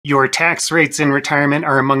Your tax rates in retirement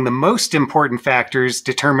are among the most important factors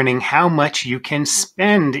determining how much you can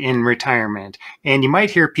spend in retirement. And you might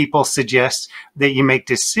hear people suggest that you make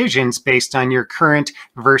decisions based on your current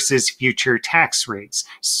versus future tax rates.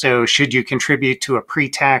 So should you contribute to a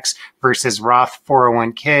pre-tax versus Roth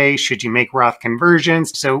 401k? Should you make Roth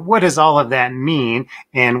conversions? So what does all of that mean?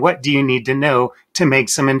 And what do you need to know to make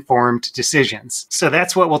some informed decisions? So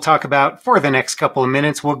that's what we'll talk about for the next couple of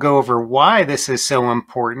minutes. We'll go over why this is so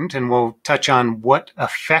important, and we'll touch on what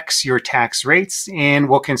affects your tax rates, and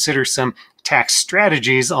we'll consider some tax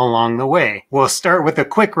strategies along the way. We'll start with a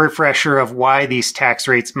quick refresher of why these tax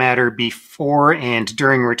rates matter before and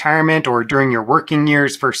during retirement or during your working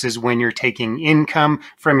years versus when you're taking income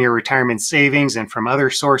from your retirement savings and from other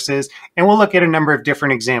sources. And we'll look at a number of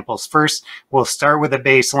different examples. First, we'll start with a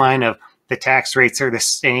baseline of the tax rates are the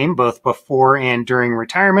same both before and during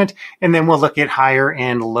retirement, and then we'll look at higher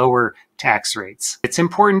and lower tax rates. It's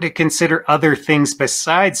important to consider other things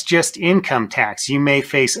besides just income tax. You may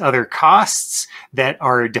face other costs that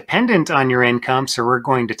are dependent on your income, so we're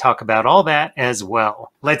going to talk about all that as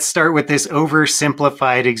well. Let's start with this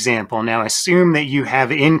oversimplified example. Now, assume that you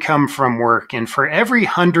have income from work, and for every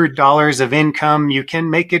 $100 of income, you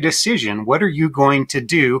can make a decision. What are you going to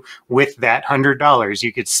do with that $100?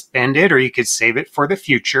 You could spend it or you could save it for the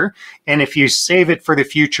future. And if you save it for the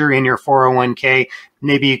future in your 401k,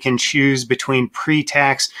 maybe you can choose between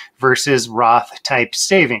pre-tax versus Roth type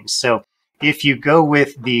savings. So if you go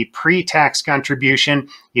with the pre-tax contribution,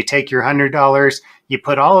 you take your $100, you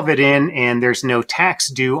put all of it in, and there's no tax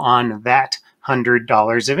due on that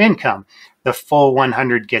 $100 of income. The full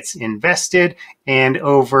 100 gets invested, and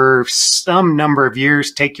over some number of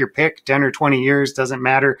years, take your pick, 10 or 20 years, doesn't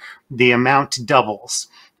matter, the amount doubles.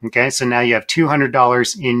 Okay, so now you have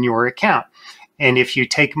 $200 in your account. And if you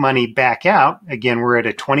take money back out, again, we're at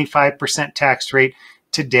a 25% tax rate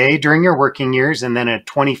today during your working years, and then a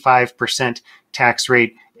 25% tax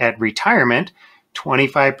rate at retirement.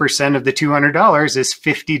 25% of the $200 is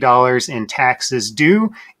 $50 in taxes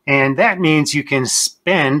due, and that means you can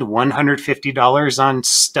spend $150 on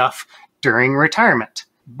stuff during retirement.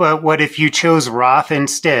 But what if you chose Roth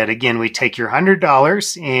instead? Again, we take your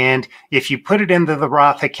 $100, and if you put it into the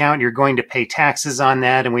Roth account, you're going to pay taxes on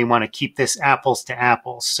that, and we want to keep this apples to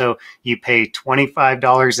apples. So you pay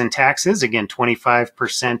 $25 in taxes, again,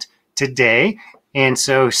 25% today, and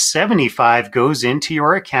so $75 goes into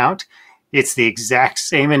your account. It's the exact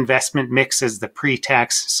same investment mix as the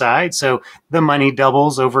pre-tax side, so the money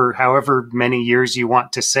doubles over however many years you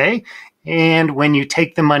want to say. And when you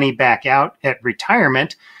take the money back out at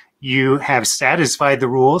retirement, you have satisfied the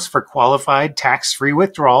rules for qualified tax-free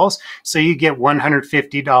withdrawals. So you get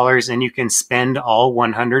 $150 and you can spend all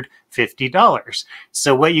 $150.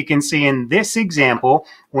 So what you can see in this example,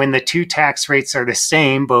 when the two tax rates are the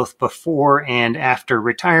same, both before and after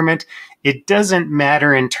retirement, it doesn't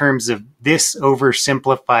matter in terms of this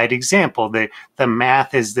oversimplified example. The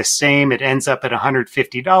math is the same. It ends up at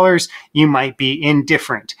 $150. You might be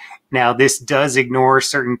indifferent. Now, this does ignore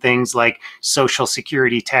certain things like Social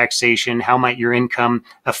Security taxation. How might your income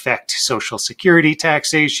affect Social Security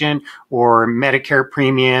taxation or Medicare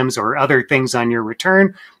premiums or other things on your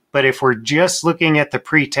return? But if we're just looking at the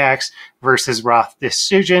pre-tax versus Roth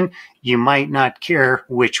decision, you might not care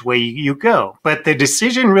which way you go. But the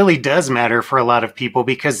decision really does matter for a lot of people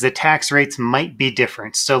because the tax rates might be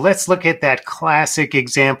different. So let's look at that classic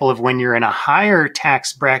example of when you're in a higher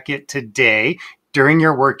tax bracket today during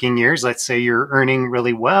your working years. Let's say you're earning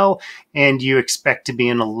really well and you expect to be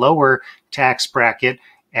in a lower tax bracket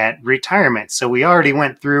at retirement. So we already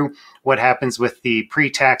went through what happens with the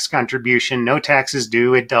pre-tax contribution. No taxes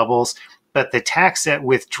due, it doubles, but the tax at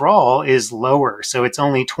withdrawal is lower. So it's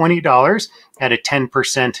only $20 at a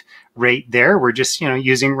 10% rate there. We're just,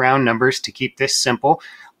 using round numbers to keep this simple,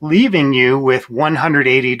 leaving you with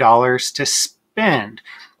 $180 to spend.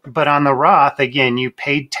 But on the Roth, again, you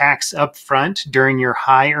paid tax up front during your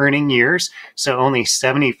high earning years. So only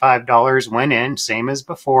 $75 went in, same as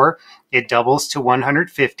before. It doubles to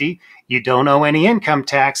 $150. You don't owe any income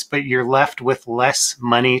tax, but you're left with less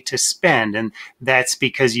money to spend. And that's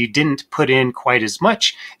because you didn't put in quite as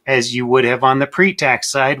much as you would have on the pre-tax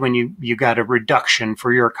side when you got a reduction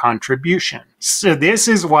for your contribution. So this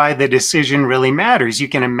is why the decision really matters. You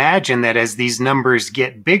can imagine that as these numbers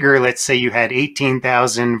get bigger, let's say you had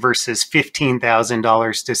 $18,000 versus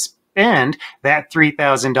 $15,000 to spend, that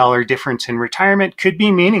 $3,000 difference in retirement could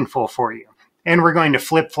be meaningful for you. And we're going to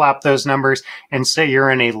flip-flop those numbers and say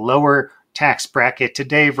you're in a lower tax bracket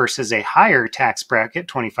today versus a higher tax bracket,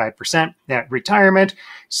 25% at retirement.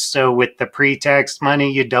 So with the pre-tax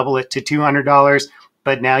money, you double it to $200.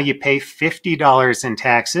 but now you pay $50 in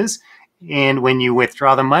taxes. And when you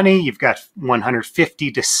withdraw the money, you've got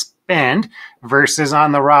 $150 to spend, versus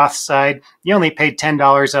on the Roth side, you only paid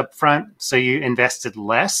 $10 up front, so you invested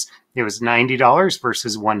less. It was $90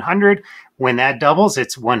 versus $100. When that doubles,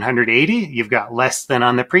 it's $180. You've got less than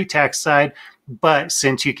on the pre-tax side. But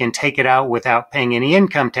since you can take it out without paying any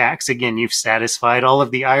income tax, again, you've satisfied all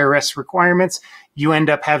of the IRS requirements, you end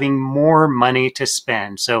up having more money to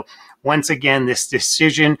spend. So once again, this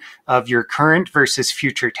decision of your current versus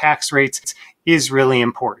future tax rates is really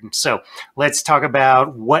important. So let's talk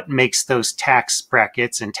about what makes those tax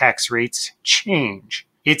brackets and tax rates change.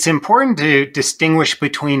 It's important to distinguish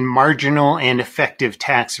between marginal and effective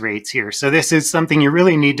tax rates here. So this is something you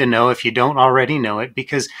really need to know if you don't already know it,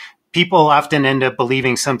 because people often end up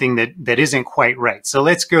believing something that isn't quite right. So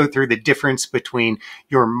let's go through the difference between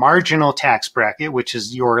your marginal tax bracket, which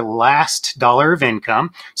is your last dollar of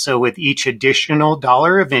income. So with each additional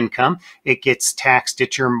dollar of income, it gets taxed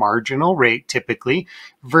at your marginal rate typically,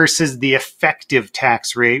 versus the effective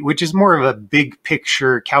tax rate, which is more of a big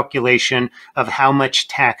picture calculation of how much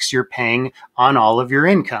tax you're paying on all of your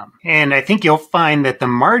income. And I think you'll find that the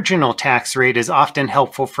marginal tax rate is often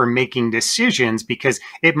helpful for making decisions, because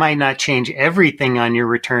it might not change everything on your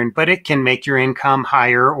return, but it can make your income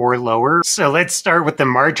higher or lower. So let's start with the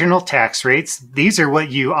marginal tax rates. These are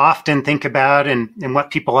what you often think about and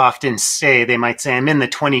what people often say. They might say, I'm in the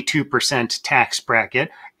 22% tax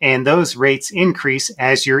bracket. And those rates increase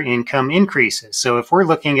as your income increases. So if we're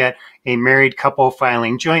looking at a married couple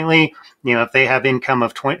filing jointly, if they have income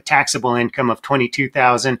of taxable income of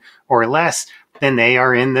 $22,000 or less, then they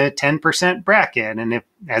are in the 10% bracket. And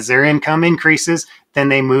as their income increases, then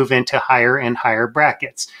they move into higher and higher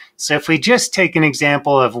brackets. So if we just take an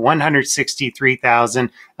example of $163,000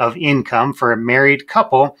 of income for a married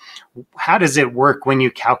couple, how does it work when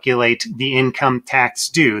you calculate the income tax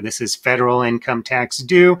due? This is federal income tax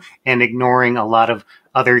due, and ignoring a lot of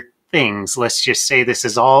other things. Let's just say this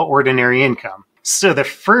is all ordinary income. So the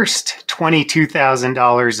first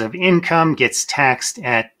 $22,000 of income gets taxed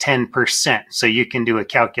at 10%. So you can do a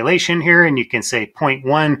calculation here and you can say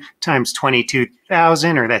 0.1 times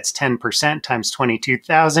 22,000, or that's 10% times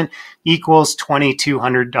 22,000 equals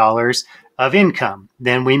 $2,200 of income.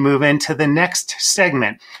 Then we move into the next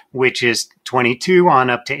segment, which is 22 on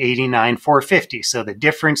up to 89,450. So the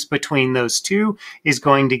difference between those two is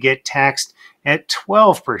going to get taxed at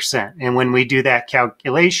 12%. And when we do that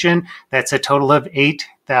calculation, that's a total of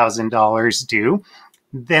 $8,000 due.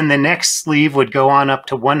 Then the next sleeve would go on up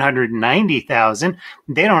to 190,000.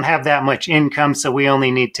 They don't have that much income, so we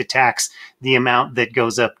only need to tax the amount that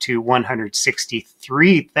goes up to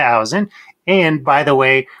 163,000. And by the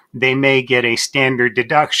way, they may get a standard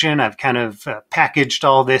deduction. I've kind of packaged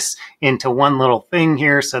all this into one little thing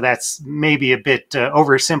here, so that's maybe a bit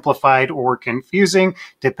oversimplified or confusing,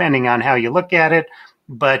 depending on how you look at it.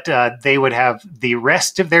 But they would have the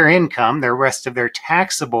rest of their income, the rest of their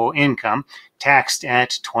taxable income, taxed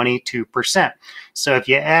at 22%. So if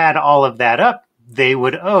you add all of that up, they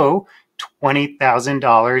would owe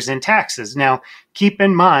 $20,000 in taxes. Now, keep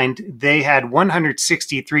in mind, they had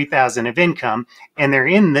 $163,000 of income, and they're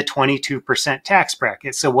in the 22% tax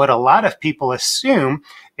bracket. So what a lot of people assume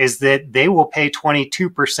is that they will pay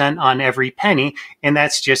 22% on every penny, and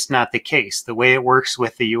that's just not the case. The way it works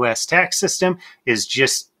with the U.S. tax system is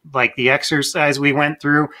just like the exercise we went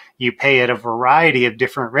through. You pay at a variety of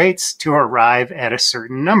different rates to arrive at a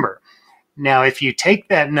certain number. Now, if you take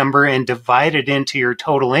that number and divide it into your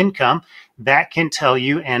total income, that can tell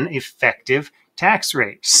you an effective tax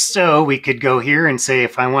rate. So we could go here and say,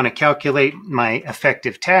 if I want to calculate my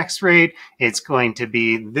effective tax rate, it's going to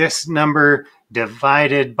be this number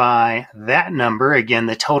divided by that number. Again,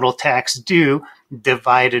 the total tax due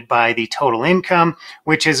divided by the total income,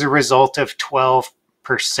 which is a result of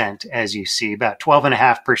 12%, as you see. About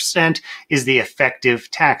 12.5% is the effective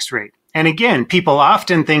tax rate. And again, people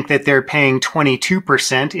often think that they're paying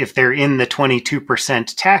 22% if they're in the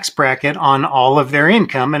 22% tax bracket on all of their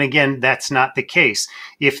income. And again, that's not the case.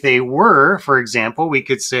 If they were, for example, we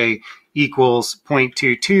could say equals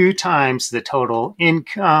 0.22 times the total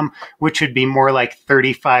income, which would be more like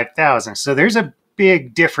 35,000. So there's a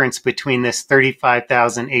big difference between this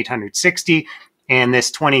 35,860 and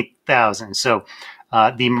this 20,000. So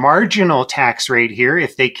the marginal tax rate here,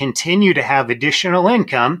 if they continue to have additional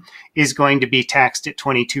income, is going to be taxed at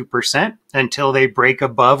 22% until they break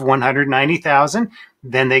above 190,000.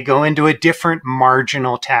 Then they go into a different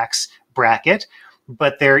marginal tax bracket,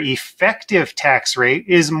 but their effective tax rate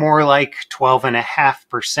is more like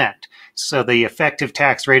 12.5%. So the effective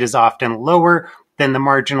tax rate is often lower than the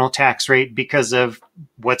marginal tax rate because of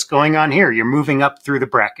what's going on here? You're moving up through the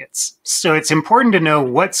brackets. So it's important to know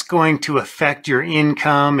what's going to affect your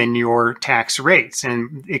income and your tax rates.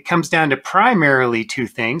 And it comes down to primarily two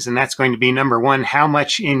things. And that's going to be number one, how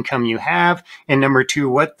much income you have. And number two,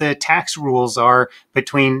 what the tax rules are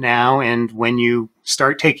between now and when you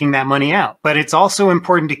start taking that money out. But it's also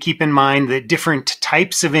important to keep in mind that different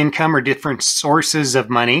types of income or different sources of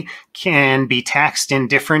money can be taxed in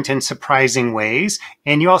different and surprising ways.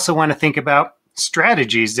 And you also want to think about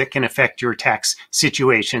strategies that can affect your tax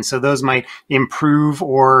situation. So those might improve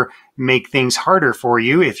or make things harder for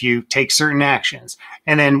you if you take certain actions.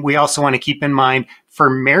 And then we also want to keep in mind for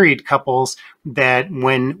married couples that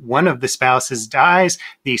when one of the spouses dies,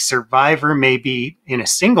 the survivor may be in a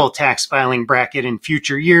single tax filing bracket in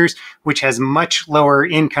future years, which has much lower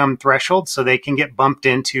income thresholds, so they can get bumped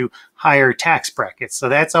into higher tax brackets. So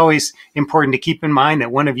that's always important to keep in mind,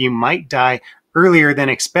 that one of you might die earlier than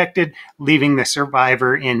expected, leaving the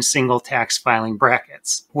survivor in single tax filing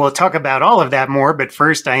brackets. We'll talk about all of that more, but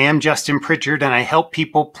first, I am Justin Pritchard, and I help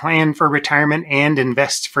people plan for retirement and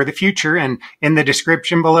invest for the future. And in the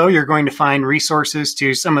description below, you're going to find resources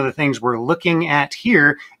to some of the things we're looking at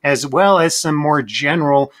here, as well as some more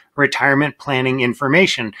general retirement planning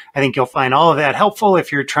information. I think you'll find all of that helpful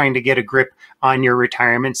if you're trying to get a grip on your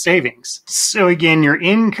retirement savings. So again, your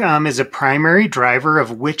income is a primary driver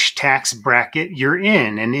of which tax bracket you're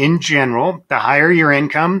in. And in general, the higher your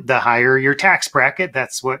income, the higher your tax bracket.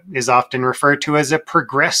 That's what is often referred to as a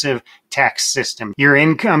progressive tax system. Your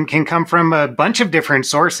income can come from a bunch of different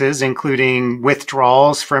sources, including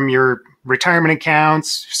withdrawals from your retirement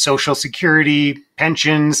accounts, Social Security,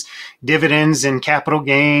 pensions, dividends, and capital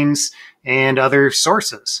gains, and other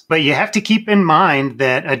sources. But you have to keep in mind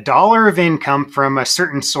that $1 of income from a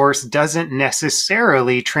certain source doesn't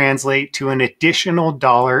necessarily translate to an additional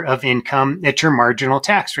 $1 of income at your marginal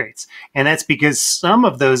tax rates. And that's because some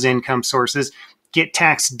of those income sources get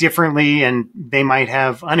taxed differently, and they might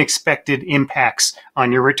have unexpected impacts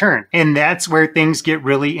on your return. And that's where things get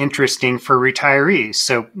really interesting for retirees.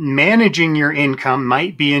 So managing your income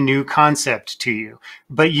might be a new concept to you,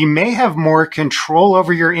 but you may have more control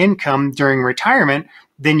over your income during retirement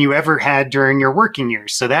than you ever had during your working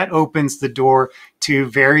years. So that opens the door to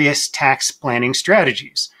various tax planning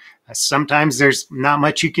strategies. Sometimes there's not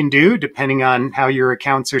much you can do depending on how your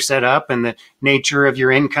accounts are set up and the nature of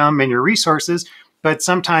your income and your resources, but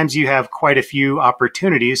sometimes you have quite a few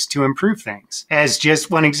opportunities to improve things. As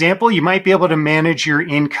just one example, you might be able to manage your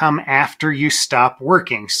income after you stop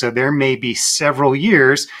working. So there may be several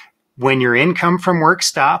years when your income from work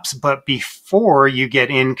stops, but before you get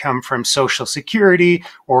income from Social Security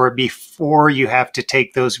or before you have to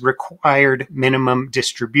take those required minimum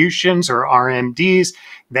distributions or RMDs,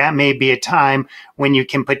 that may be a time when you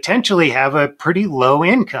can potentially have a pretty low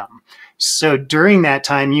income. So during that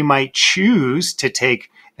time, you might choose to take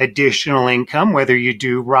additional income, whether you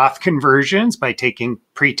do Roth conversions by taking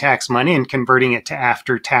pre-tax money and converting it to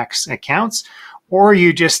after-tax accounts, or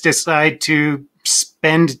you just decide to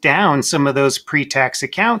spend down some of those pre-tax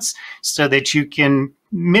accounts so that you can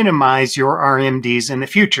minimize your RMDs in the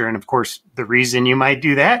future. And of course, the reason you might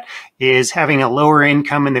do that is having a lower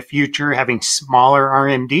income in the future, having smaller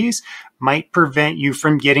RMDs, might prevent you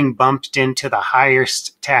from getting bumped into the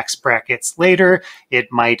highest tax brackets later.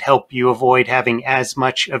 It might help you avoid having as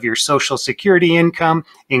much of your Social Security income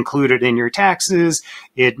included in your taxes.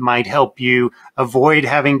 It might help you avoid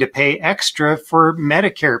having to pay extra for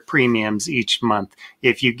Medicare premiums each month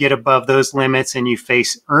if you get above those limits and you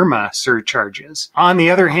face IRMA surcharges. On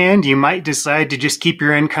the other hand, you might decide to just keep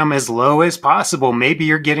your income as low as possible. Maybe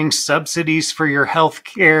you're getting subsidies for your health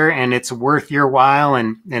care and it's worth your while.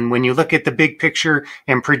 And when you look at the big picture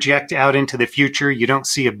and project out into the future, you don't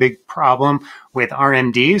see a big problem with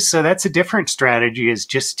RMDs. So that's a different strategy, is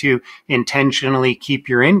just to intentionally keep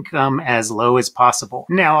your income as low as possible.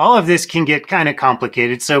 Now, all of this can get kind of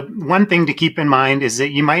complicated. So one thing to keep in mind is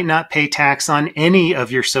that you might not pay tax on any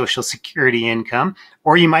of your Social Security income,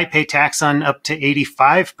 or you might pay tax on up to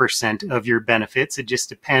 85% of your benefits. It just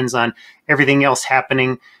depends on everything else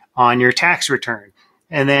happening on your tax return.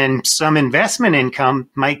 And then some investment income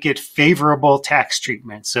might get favorable tax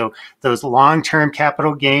treatment. So those long-term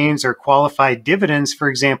capital gains or qualified dividends, for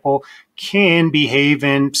example, can behave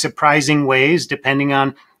in surprising ways depending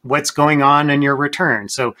on what's going on in your return.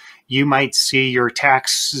 So you might see your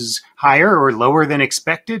taxes higher or lower than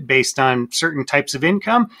expected based on certain types of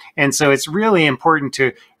income. And so it's really important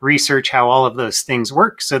to research how all of those things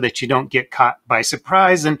work so that you don't get caught by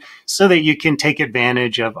surprise and so that you can take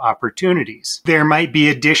advantage of opportunities. There might be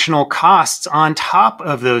additional costs on top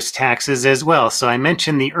of those taxes as well. So I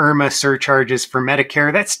mentioned the IRMA surcharges for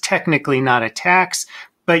Medicare. That's technically not a tax,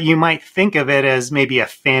 but you might think of it as maybe a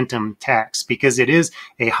phantom tax because it is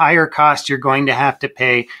a higher cost you're going to have to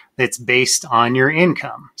pay that's based on your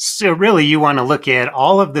income. So really, you want to look at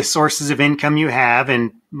all of the sources of income you have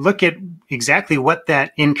and look at exactly what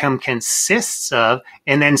that income consists of,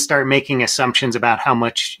 and then start making assumptions about how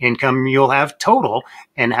much income you'll have total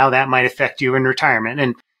and how that might affect you in retirement.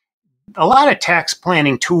 And a lot of tax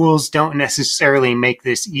planning tools don't necessarily make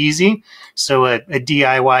this easy. So a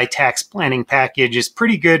DIY tax planning package is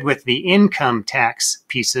pretty good with the income tax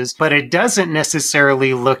pieces, but it doesn't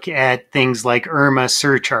necessarily look at things like IRMA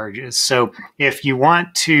surcharges. So if you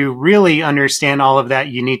want to really understand all of that,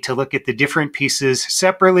 you need to look at the different pieces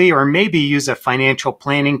separately, or maybe use a financial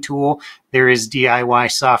planning tool. There is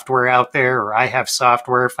DIY software out there, or I have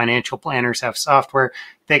software, financial planners have software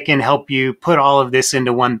that can help you put all of this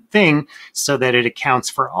into one thing so that it accounts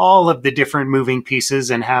for all of the different moving pieces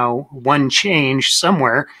and how one change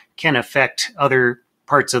somewhere can affect other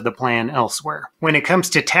parts of the plan elsewhere. When it comes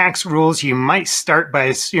to tax rules, you might start by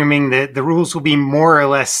assuming that the rules will be more or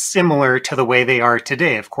less similar to the way they are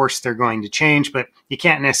today. Of course, they're going to change, but you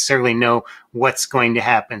can't necessarily know what's going to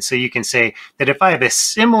happen. So you can say that if I have a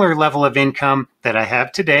similar level of income that I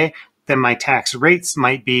have today, then my tax rates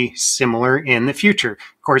might be similar in the future.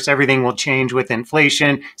 Of course, everything will change with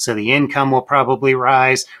inflation, so the income will probably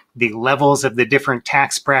rise. The levels of the different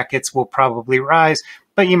tax brackets will probably rise,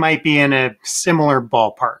 but you might be in a similar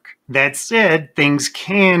ballpark. That said, things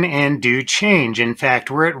can and do change. In fact,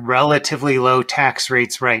 we're at relatively low tax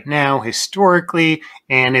rates right now historically,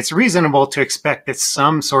 and it's reasonable to expect that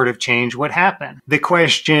some sort of change would happen. The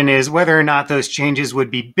question is whether or not those changes would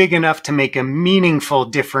be big enough to make a meaningful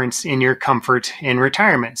difference in your comfort in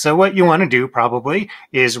retirement. So what you want to do probably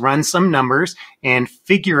is run some numbers and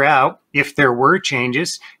figure out, if there were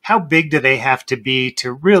changes, how big do they have to be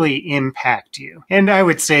to really impact you? And I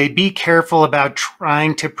would say be careful about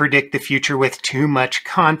trying to predict the future with too much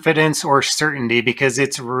confidence or certainty, because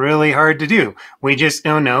it's really hard to do. We just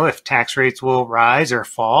don't know if tax rates will rise or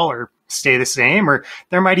fall or stay the same, or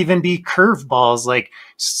there might even be curveballs, like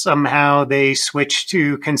somehow they switch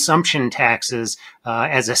to consumption taxes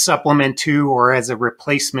as a supplement to or as a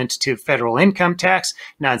replacement to federal income tax.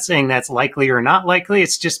 Not saying that's likely or not likely.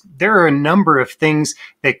 It's just there are a number of things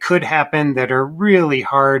that could happen that are really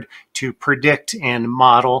hard to predict and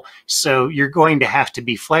model. So you're going to have to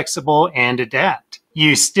be flexible and adapt.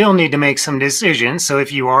 You still need to make some decisions. So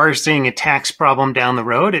if you are seeing a tax problem down the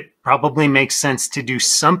road, it probably makes sense to do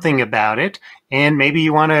something about it. And maybe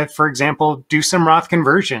you want to, for example, do some Roth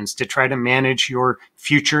conversions to try to manage your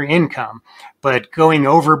future income. But going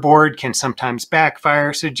overboard can sometimes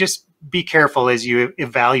backfire. So just be careful as you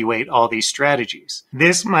evaluate all these strategies.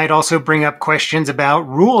 This might also bring up questions about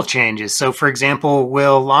rule changes. So for example,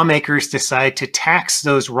 will lawmakers decide to tax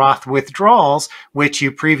those Roth withdrawals, which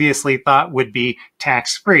you previously thought would be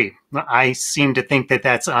tax-free? I seem to think that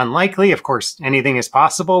that's unlikely. Of course, anything is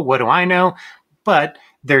possible. What do I know? But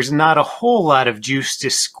there's not a whole lot of juice to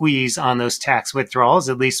squeeze on those tax withdrawals,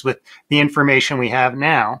 at least with the information we have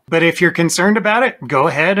now. But if you're concerned about it, go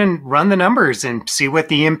ahead and run the numbers and see what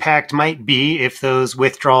the impact might be if those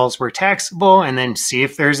withdrawals were taxable, and then see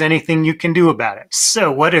if there's anything you can do about it.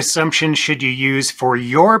 So what assumptions should you use for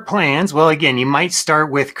your plans? Well, again, you might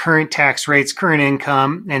start with current tax rates, current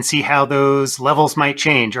income, and see how those levels might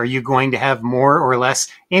change. Are you going to have more or less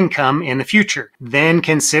income in the future? Then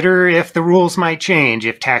consider if the rules might change,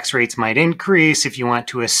 if tax rates might increase, if you want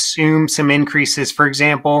to assume some increases, for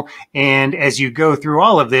example. And as you go through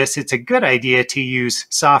all of this, it's a good idea to use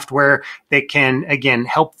software that can, again,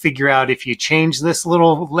 help figure out if you change this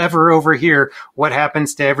little lever over here, what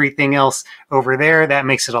happens to everything else over there. That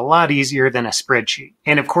makes it a lot easier than a spreadsheet.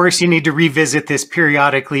 And of course, you need to revisit this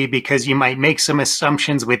periodically because you might make some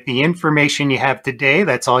assumptions with the information you have today.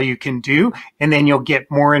 That's all you can do. And then you'll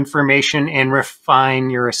get more information and refine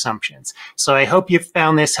your assumptions. So I hope you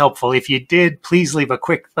found this helpful. If you did, please leave a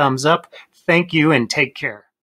quick thumbs up. Thank you and take care.